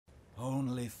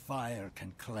Only fire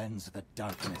can cleanse the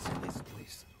darkness in this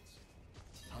place.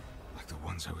 Like the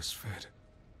ones I was fed.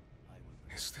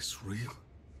 Is this real?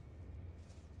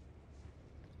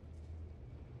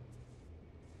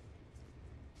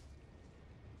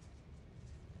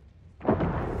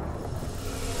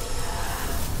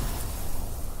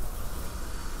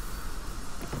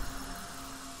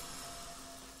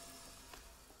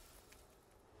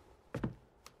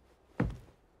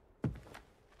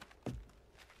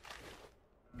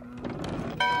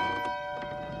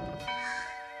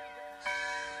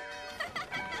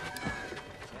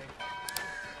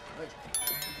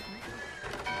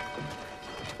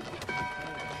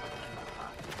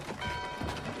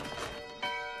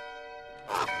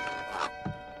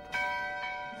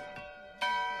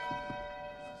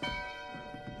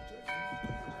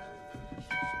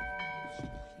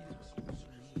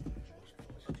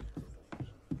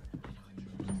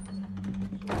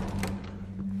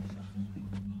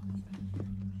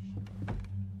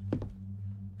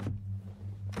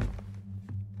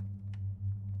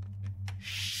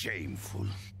 Shameful.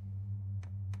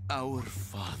 Our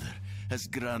Father has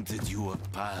granted you a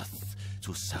path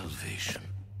to salvation.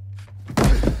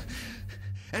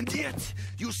 And yet,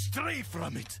 you stray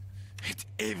from it at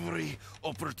every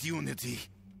opportunity.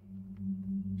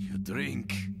 You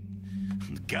drink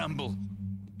and gamble.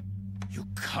 You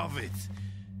covet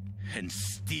and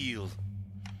steal.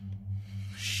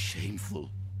 Shameful.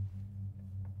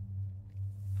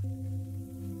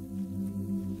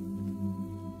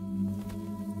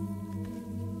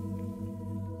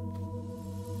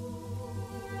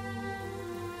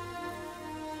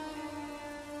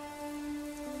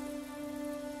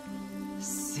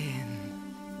 Sin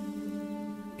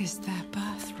is their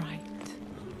birthright.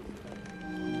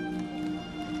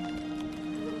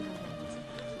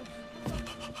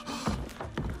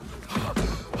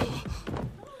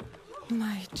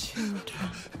 My children.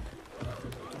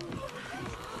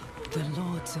 The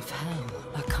lords of hell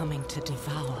are coming to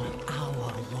devour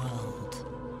our world.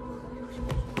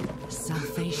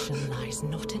 Salvation lies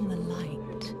not in the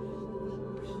light,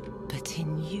 but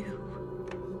in you.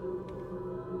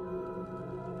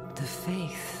 The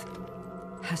faith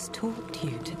has taught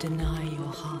you to deny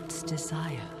your heart's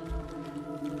desire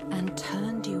and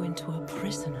turned you into a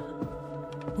prisoner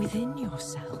within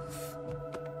yourself.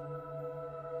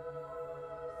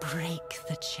 Break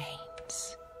the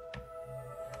chains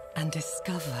and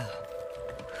discover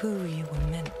who you were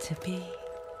meant to be.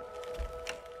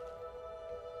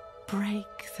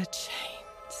 Break the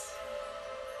chains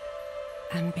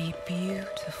and be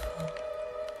beautiful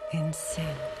in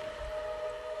sin.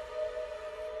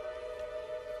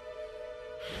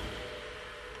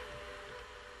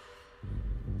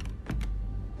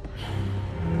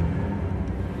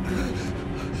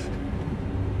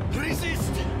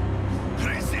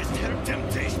 Resist her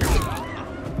temptation!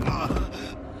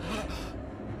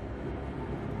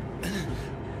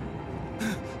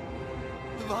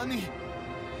 Vani,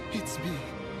 it's me.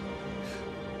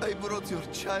 I brought your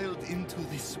child into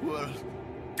this world.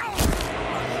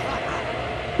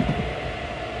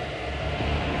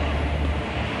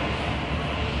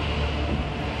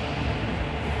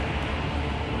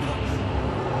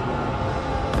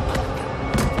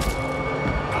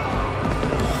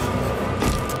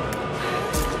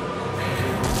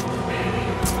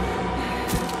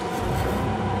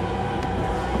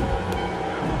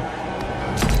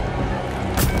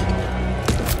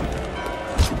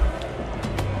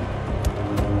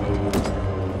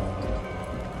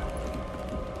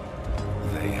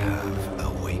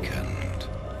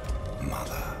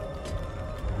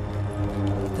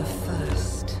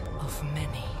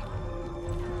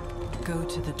 Go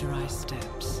to the dry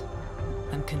steps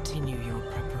and continue your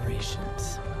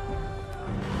preparations.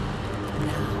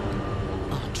 Now,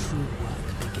 our true work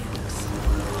begins.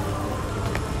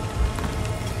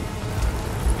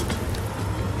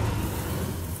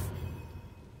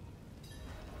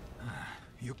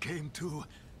 You came to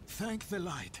thank the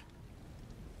light.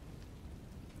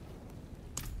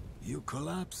 You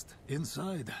collapsed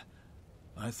inside.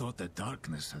 I thought the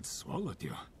darkness had swallowed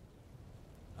you.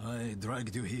 I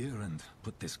dragged you here and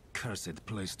put this cursed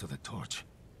place to the torch.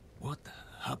 What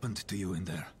happened to you in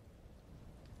there?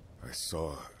 I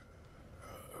saw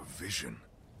a vision.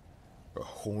 A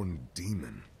horned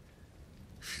demon.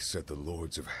 She said the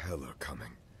lords of hell are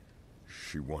coming.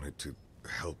 She wanted to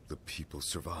help the people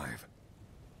survive.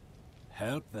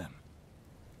 Help them?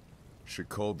 She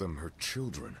called them her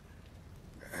children,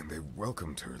 and they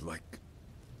welcomed her like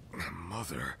a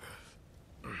mother.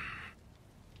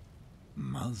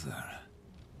 Mother?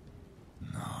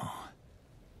 No.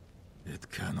 It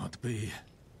cannot be.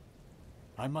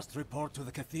 I must report to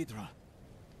the cathedral.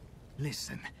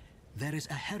 Listen, there is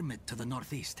a hermit to the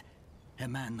northeast. A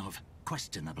man of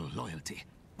questionable loyalty,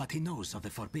 but he knows of the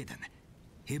forbidden.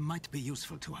 He might be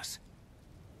useful to us.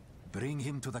 Bring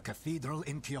him to the cathedral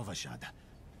in Kyovashad,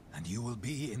 and you will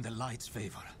be in the light's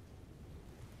favor.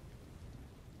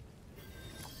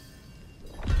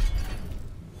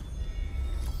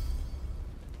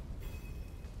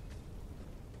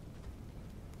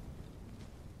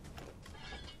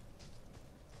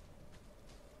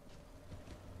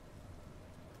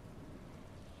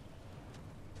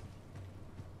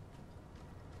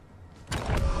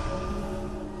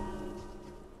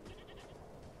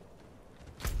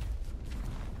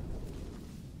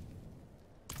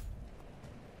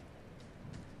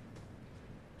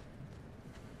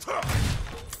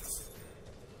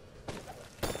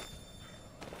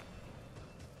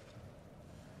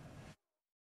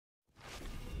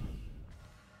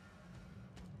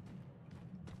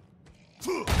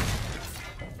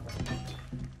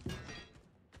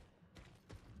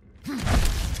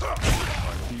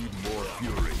 I need more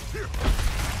fury.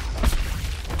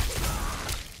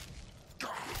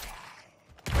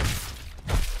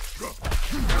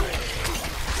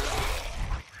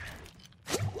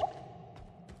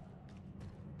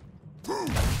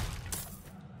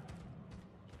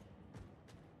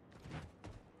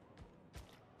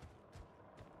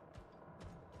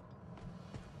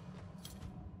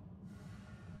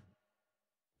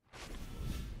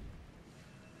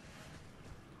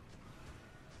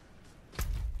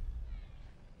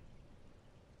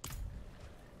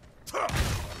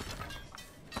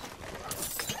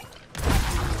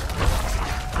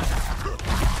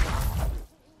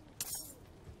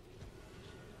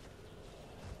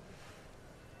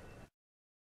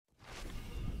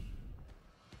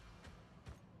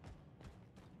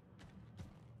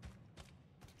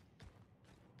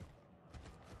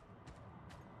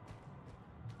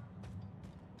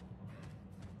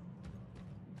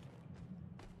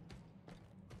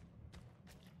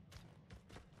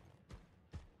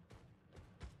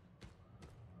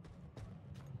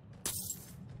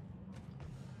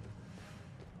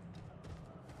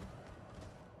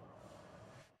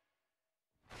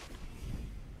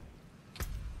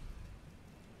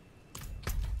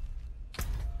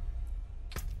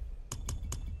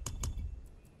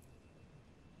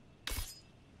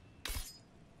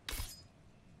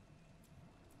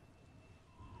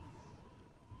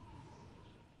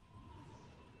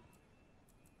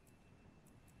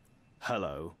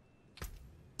 Hello.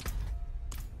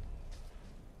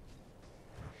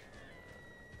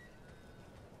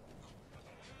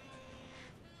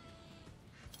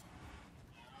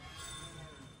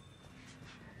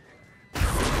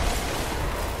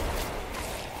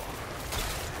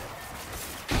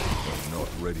 I'm not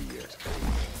ready yet.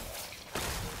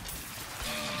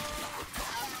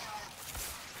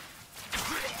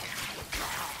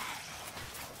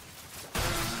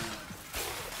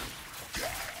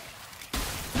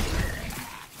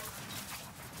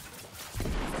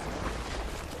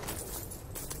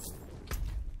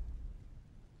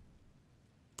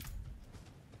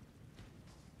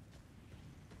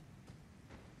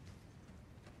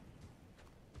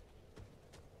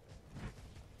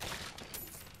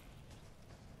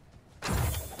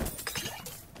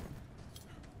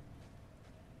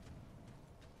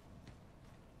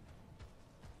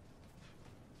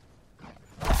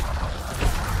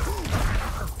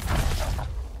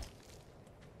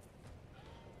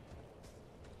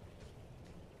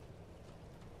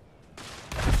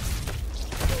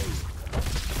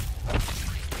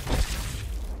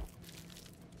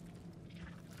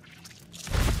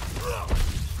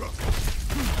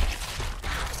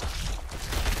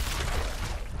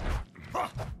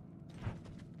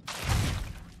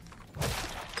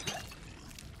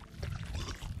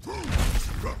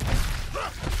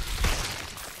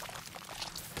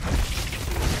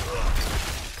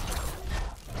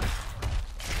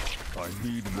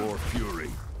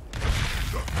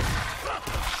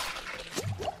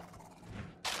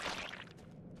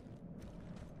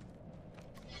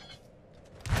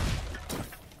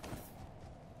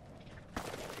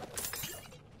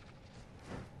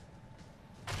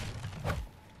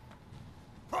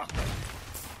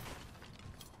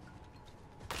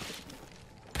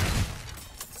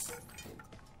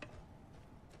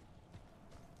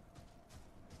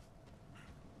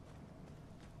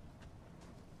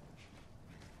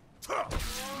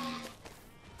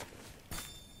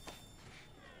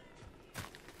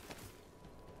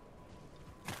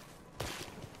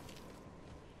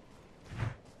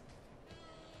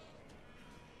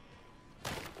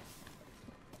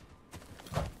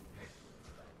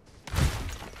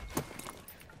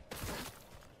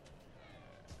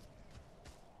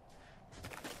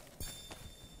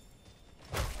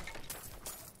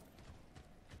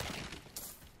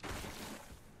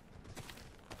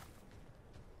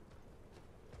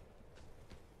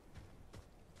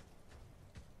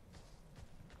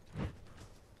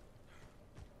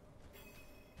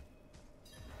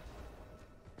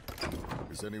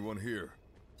 Is anyone here?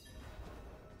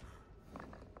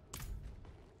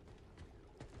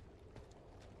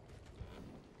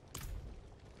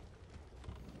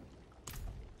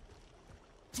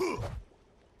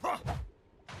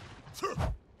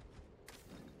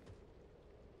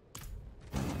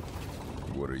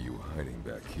 What are you hiding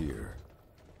back here?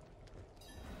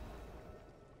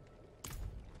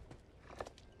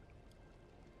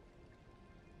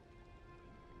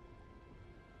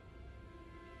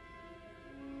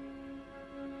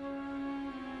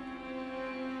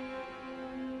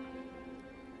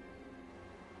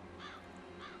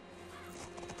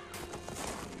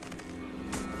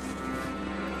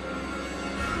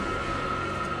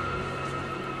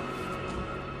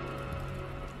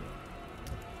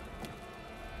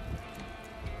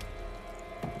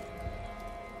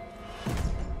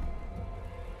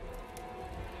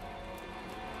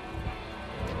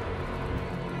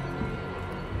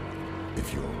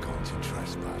 If you're going to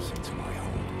trespass into my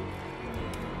home,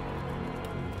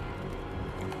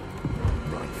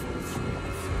 rifle through my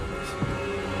furs,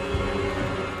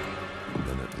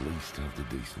 then at least have the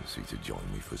decency to join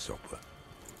me for supper.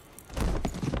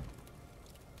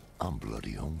 I'm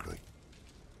bloody hungry.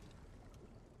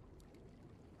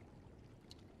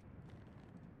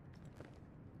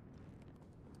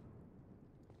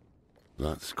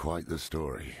 That's quite the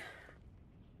story.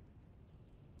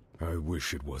 I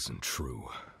wish it wasn't true,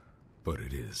 but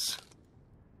it is.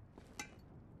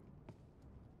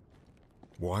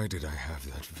 Why did I have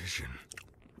that vision?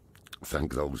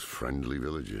 Thank those friendly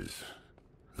villagers.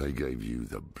 They gave you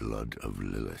the blood of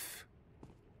Lilith.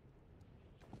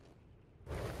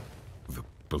 The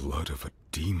blood of a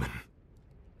demon?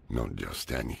 Not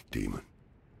just any demon.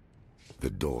 The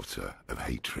daughter of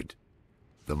hatred.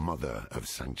 The mother of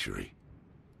sanctuary.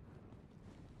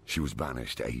 She was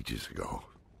banished ages ago.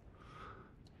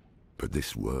 But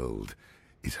this world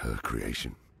is her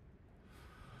creation.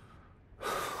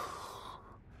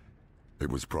 It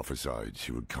was prophesied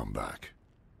she would come back.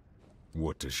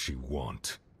 What does she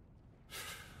want?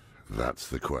 That's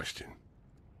the question.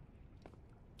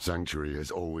 Sanctuary has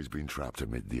always been trapped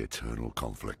amid the eternal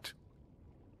conflict.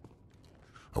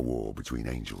 A war between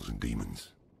angels and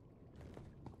demons.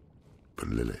 But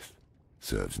Lilith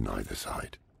serves neither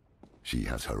side. She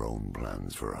has her own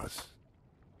plans for us.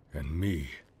 And me?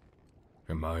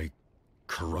 Am I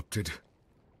corrupted?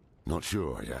 Not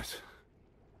sure yet.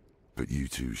 But you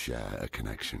two share a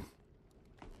connection.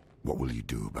 What will you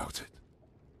do about it?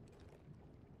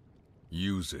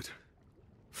 Use it.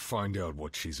 Find out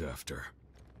what she's after.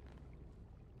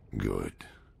 Good.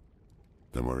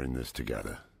 Then we're in this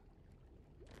together.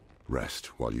 Rest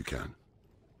while you can.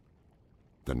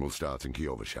 Then we'll start in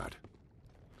Kiovashad.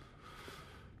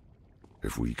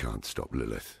 If we can't stop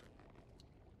Lilith,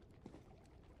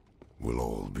 we'll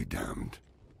all be damned.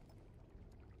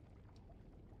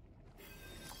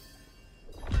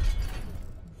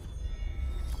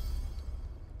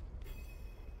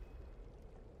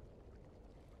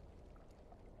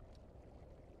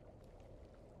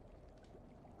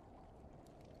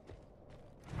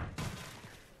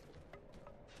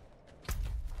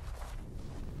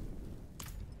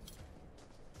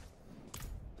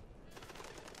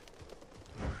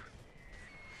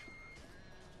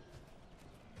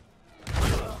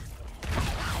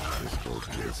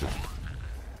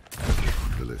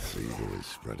 Lilith's evil is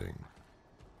spreading.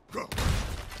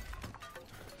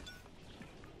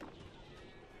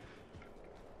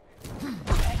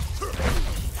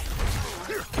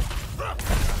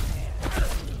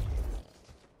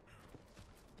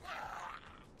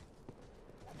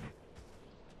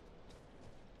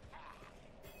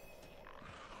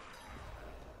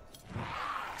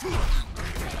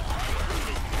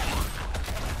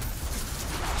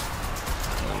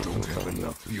 I don't have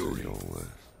enough fury.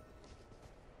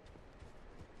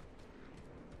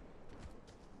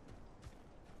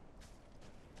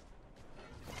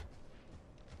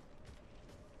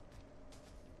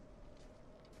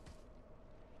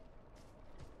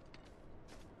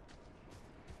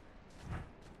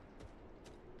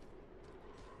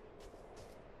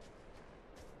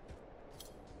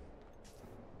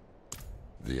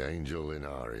 The Angel in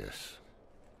Arius.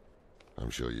 I'm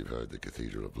sure you've heard the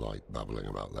Cathedral of Light babbling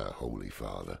about their Holy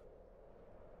Father.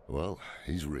 Well,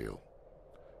 he's real.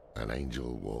 An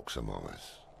angel walks among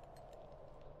us.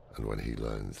 And when he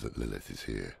learns that Lilith is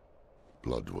here,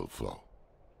 blood will flow.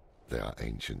 They are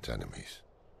ancient enemies.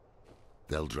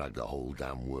 They'll drag the whole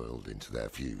damn world into their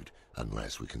feud,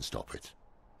 unless we can stop it.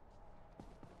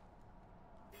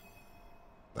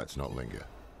 Let's not linger.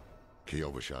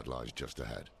 Kiovashad lies just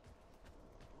ahead.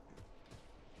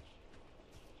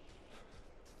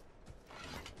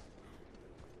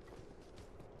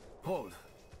 Hold.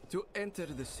 To enter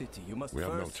the city, you must We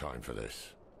have no first... time for this.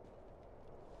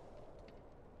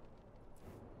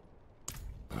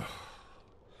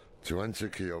 To enter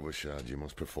Kyovashad, you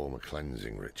must perform a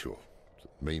cleansing ritual. It's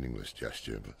a meaningless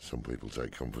gesture, but some people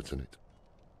take comfort in it.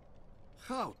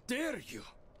 How dare you!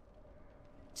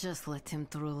 Just let him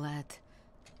through, lad.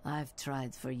 I've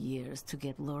tried for years to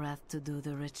get Lorath to do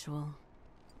the ritual.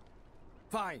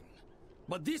 Fine,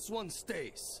 but this one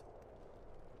stays.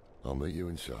 I'll meet you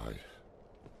inside.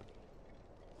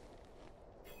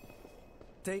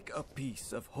 Take a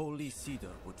piece of holy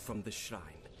cedar wood from the shrine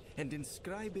and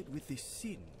inscribe it with the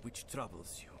sin which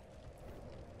troubles you.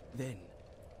 Then,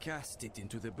 cast it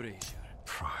into the brazier.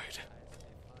 Pride.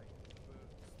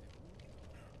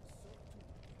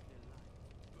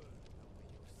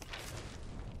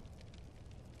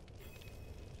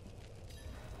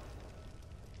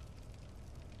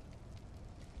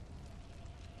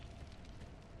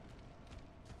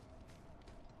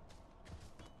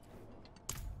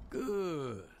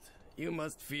 Good. You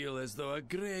must feel as though a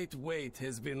great weight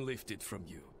has been lifted from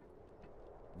you.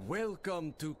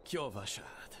 Welcome to Kyovashad.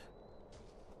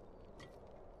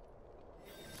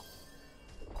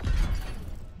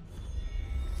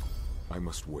 I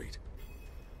must wait.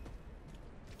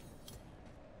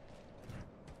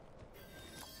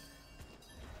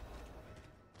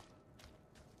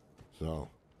 So,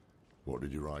 what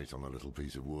did you write on a little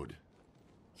piece of wood?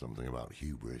 Something about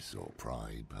hubris or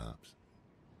pride, perhaps?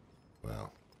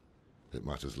 Well, it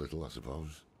matters little, I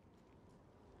suppose.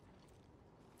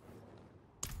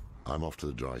 I'm off to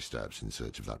the dry steppes in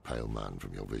search of that pale man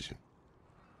from your vision.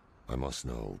 I must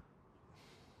know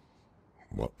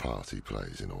what part he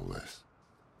plays in all this.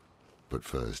 But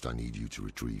first, I need you to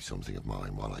retrieve something of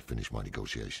mine while I finish my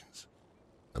negotiations.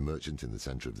 A merchant in the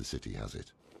center of the city has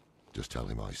it. Just tell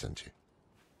him I sent you.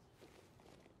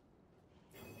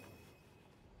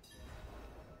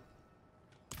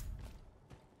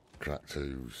 Cracked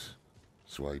hooves,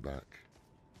 sway back,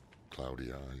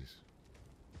 cloudy eyes.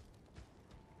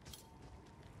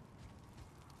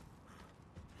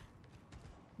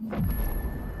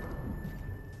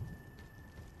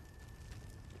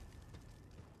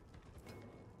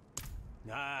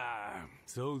 Ah,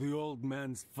 so the old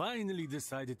man's finally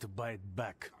decided to buy it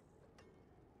back.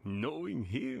 Knowing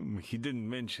him, he didn't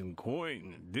mention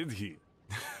coin, did he?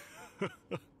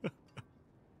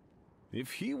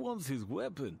 If he wants his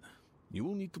weapon, you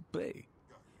will need to pay.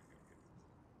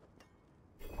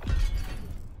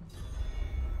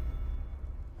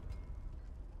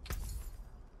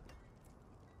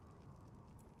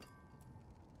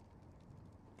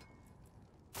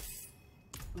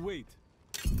 Wait.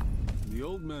 The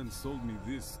old man sold me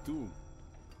this too.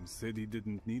 He said he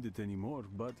didn't need it anymore,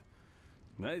 but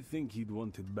I think he'd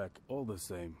want it back all the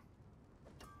same.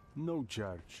 No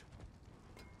charge.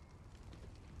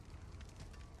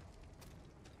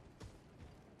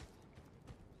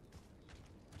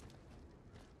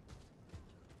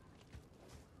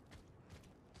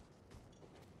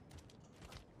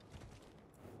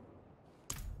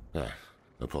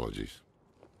 Apologies.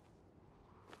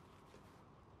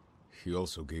 He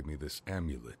also gave me this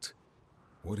amulet.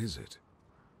 What is it?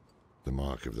 The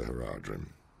mark of the Haradrim.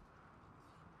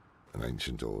 An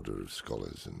ancient order of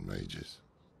scholars and mages,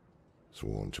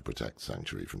 sworn to protect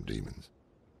Sanctuary from demons.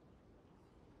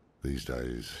 These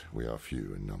days, we are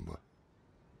few in number.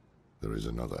 There is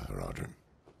another Haradrim,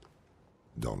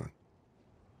 Donan.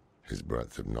 His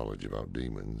breadth of knowledge about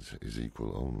demons is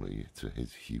equal only to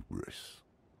his hubris.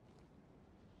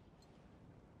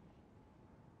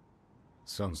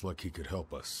 Sounds like he could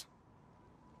help us.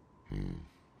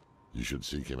 You should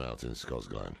seek him out in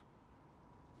Skosglen.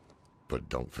 But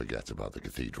don't forget about the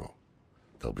cathedral.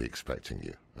 They'll be expecting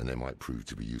you, and they might prove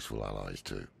to be useful allies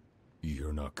too.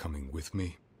 You're not coming with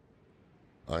me?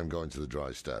 I'm going to the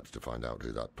dry steppes to find out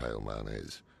who that pale man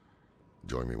is.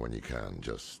 Join me when you can,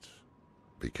 just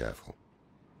be careful.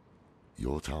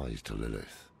 Your ties to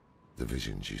Lilith, the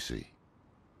visions you see,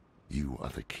 you are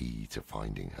the key to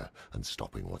finding her and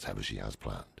stopping whatever she has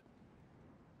planned.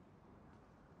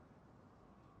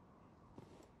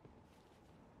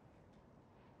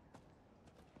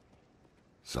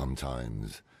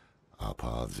 Sometimes our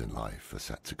paths in life are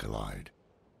set to collide.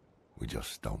 We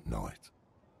just don't know it.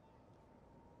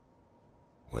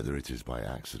 Whether it is by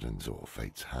accident or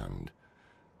fate's hand,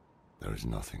 there is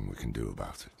nothing we can do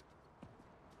about it.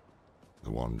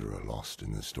 The wanderer lost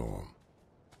in the storm,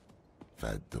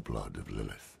 fed the blood of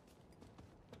Lilith,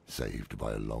 saved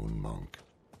by a lone monk.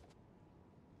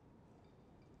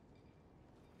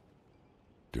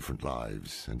 Different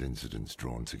lives and incidents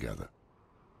drawn together.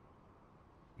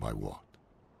 By what?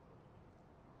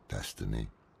 Destiny?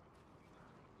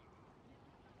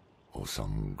 or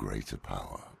some greater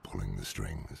power pulling the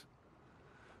strings.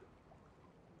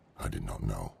 I did not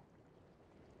know.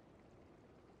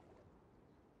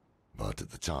 But at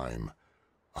the time,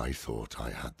 I thought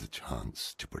I had the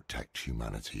chance to protect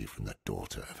humanity from the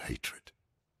daughter of hatred.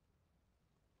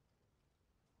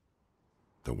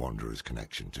 The Wanderer's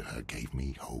connection to her gave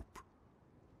me hope.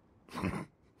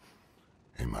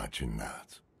 Imagine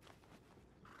that.